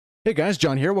Hey guys,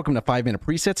 John here. Welcome to 5-Minute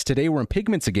Presets. Today we're in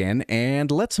Pigments again,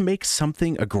 and let's make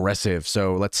something aggressive.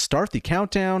 So let's start the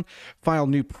countdown, file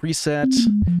new preset. So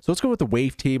let's go with the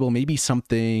wavetable, maybe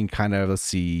something kind of, let's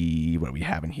see what we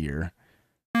have in here.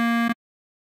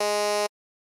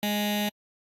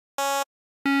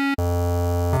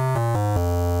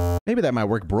 Maybe that might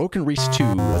work. Broken Reach 2.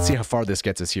 Let's see how far this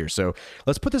gets us here. So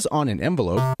let's put this on an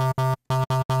envelope.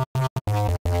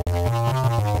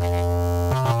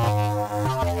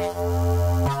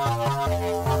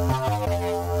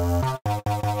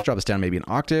 Drop this down maybe an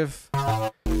octave. Okay,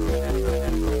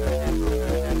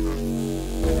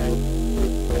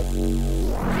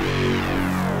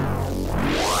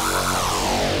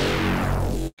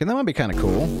 that might be kind of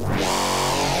cool.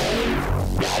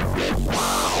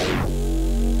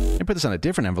 And put this on a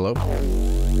different envelope.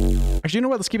 Actually, you know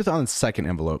what? Let's keep it on the second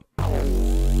envelope.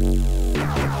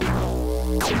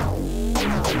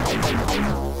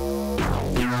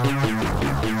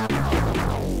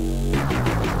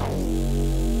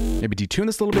 Maybe detune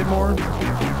this a little bit more.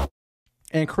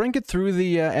 And crank it through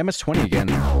the MS-20 again.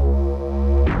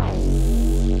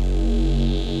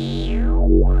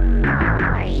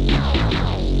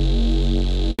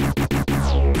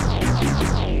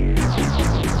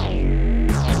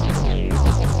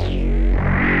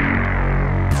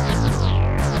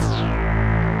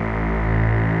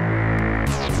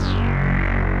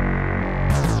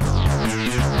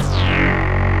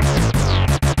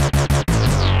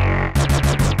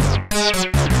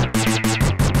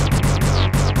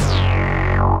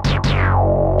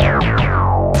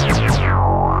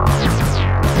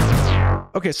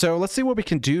 Okay, so let's see what we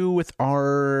can do with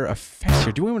our effects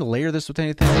here. Do we want to layer this with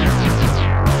anything?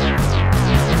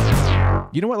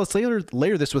 You know what? Let's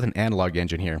layer this with an analog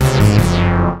engine here.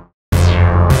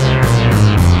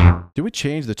 Do we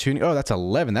change the tuning? Oh, that's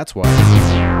 11. That's why.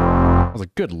 I was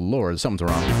like, good lord, something's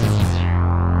wrong.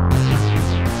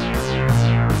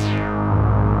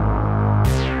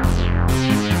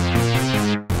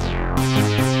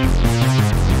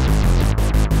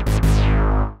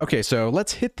 Okay, so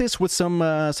let's hit this with some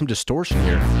distortion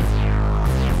here.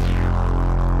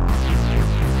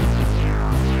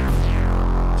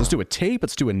 Let's do a tape.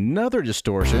 Let's do another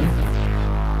distortion.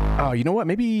 Oh, you know what?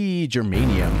 Maybe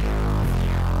germanium.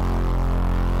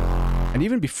 And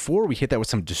even before we hit that with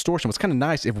some distortion, what's kind of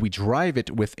nice if we drive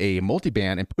it with a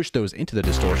multiband and push those into the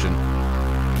distortion.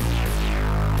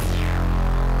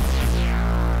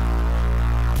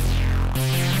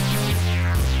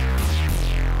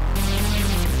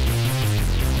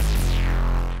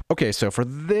 Okay, so for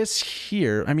this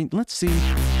here, I mean, let's see.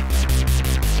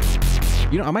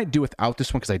 You know, I might do without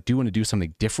this one because I do want to do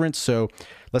something different. So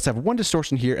let's have one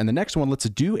distortion here, and the next one, let's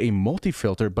do a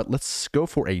multi-filter, but let's go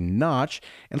for a notch,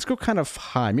 and let's go kind of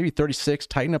high, maybe 36,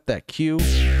 tighten up that Q.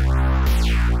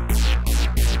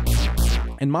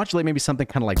 And modulate maybe something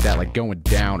kind of like that, like going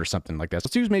down or something like that. So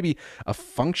let's use maybe a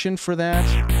function for that.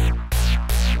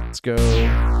 Let's go...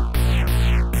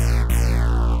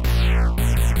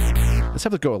 Let's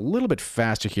have to go a little bit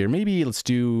faster here. Maybe let's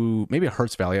do, maybe a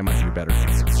Hertz value. I might be better.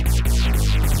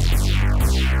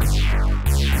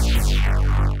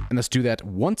 And let's do that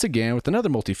once again with another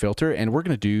multi-filter. And we're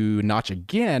going to do notch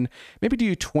again. Maybe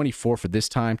do 24 for this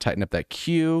time. Tighten up that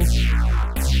Q.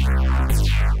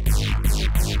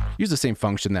 Use the same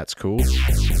function. That's cool.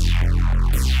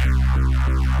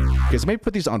 Okay, so maybe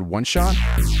put these on one shot.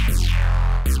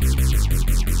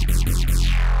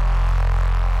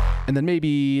 And then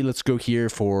maybe let's go here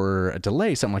for a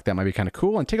delay, something like that might be kind of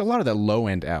cool, and take a lot of that low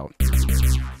end out. And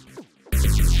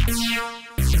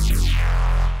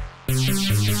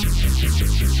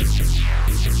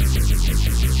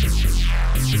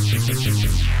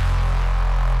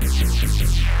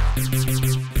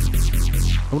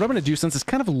what I'm going to do, since it's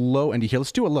kind of low end here,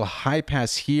 let's do a little high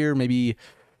pass here, maybe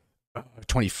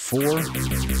 24.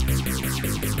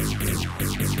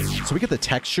 So we get the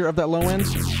texture of that low end.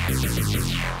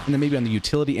 And then maybe on the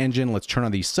utility engine, let's turn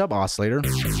on the sub oscillator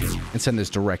and send this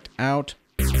direct out.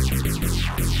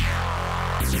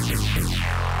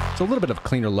 So a little bit of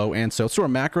cleaner low end. So let's do our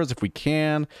macros if we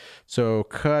can. So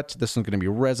cut, this one's going to be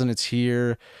resonance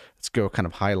here. Let's go kind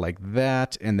of high like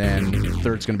that. And then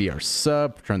third's going to be our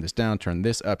sub. Turn this down, turn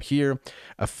this up here.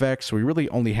 Effects, we really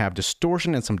only have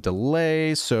distortion and some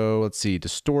delay. So let's see,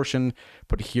 distortion,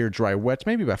 put it here, dry wet,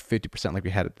 maybe about 50% like we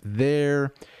had it there.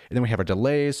 And then we have our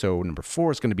delay. So number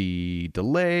 4 is going to be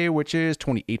delay, which is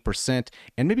 28%.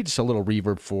 And maybe just a little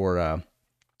reverb for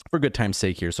good time's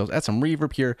sake here. So let's add some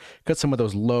reverb here, cut some of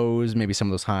those lows, maybe some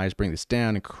of those highs, bring this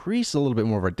down, increase a little bit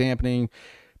more of our dampening,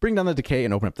 bring down the decay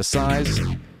and open up the size.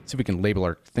 See if we can label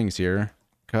our things here.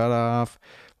 Cut off.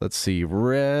 Let's see,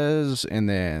 res, and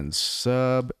then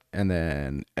sub, and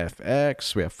then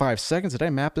FX. We have 5 seconds. Did I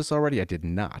map this already? I did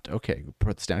not. Okay,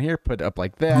 put this down here, put it up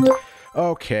like that.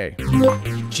 Okay.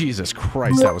 Jesus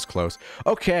Christ, that was close.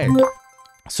 Okay,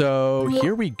 so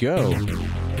here we go.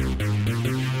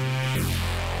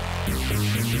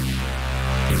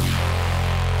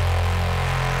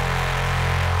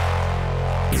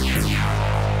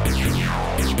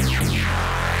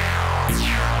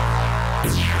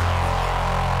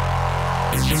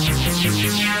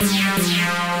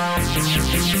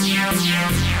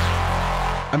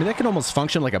 I mean, that can almost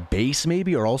function like a bass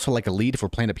maybe, or also like a lead if we're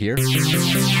playing up here.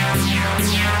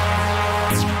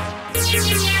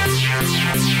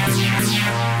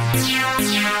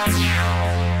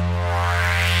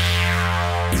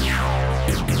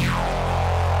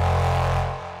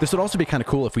 This would also be kind of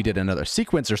cool if we did another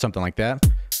sequence or something like that.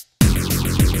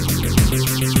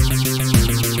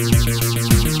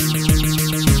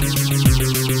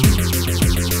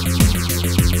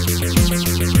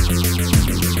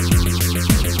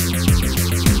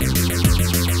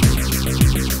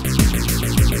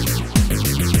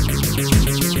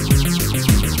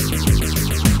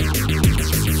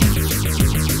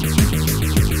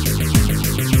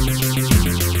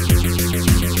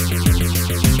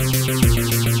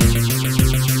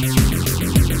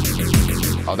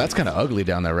 Oh, that's kind of ugly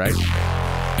down there, right?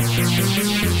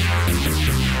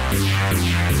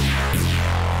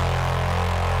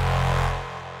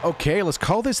 Okay, let's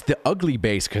call this the ugly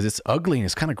bass because it's ugly and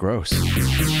it's kind of gross.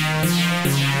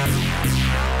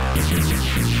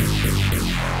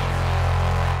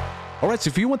 All right, so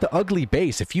if you want the ugly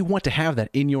bass, if you want to have that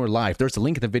in your life, there's a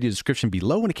link in the video description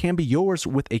below and it can be yours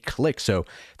with a click. So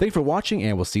thank you for watching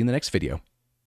and we'll see you in the next video.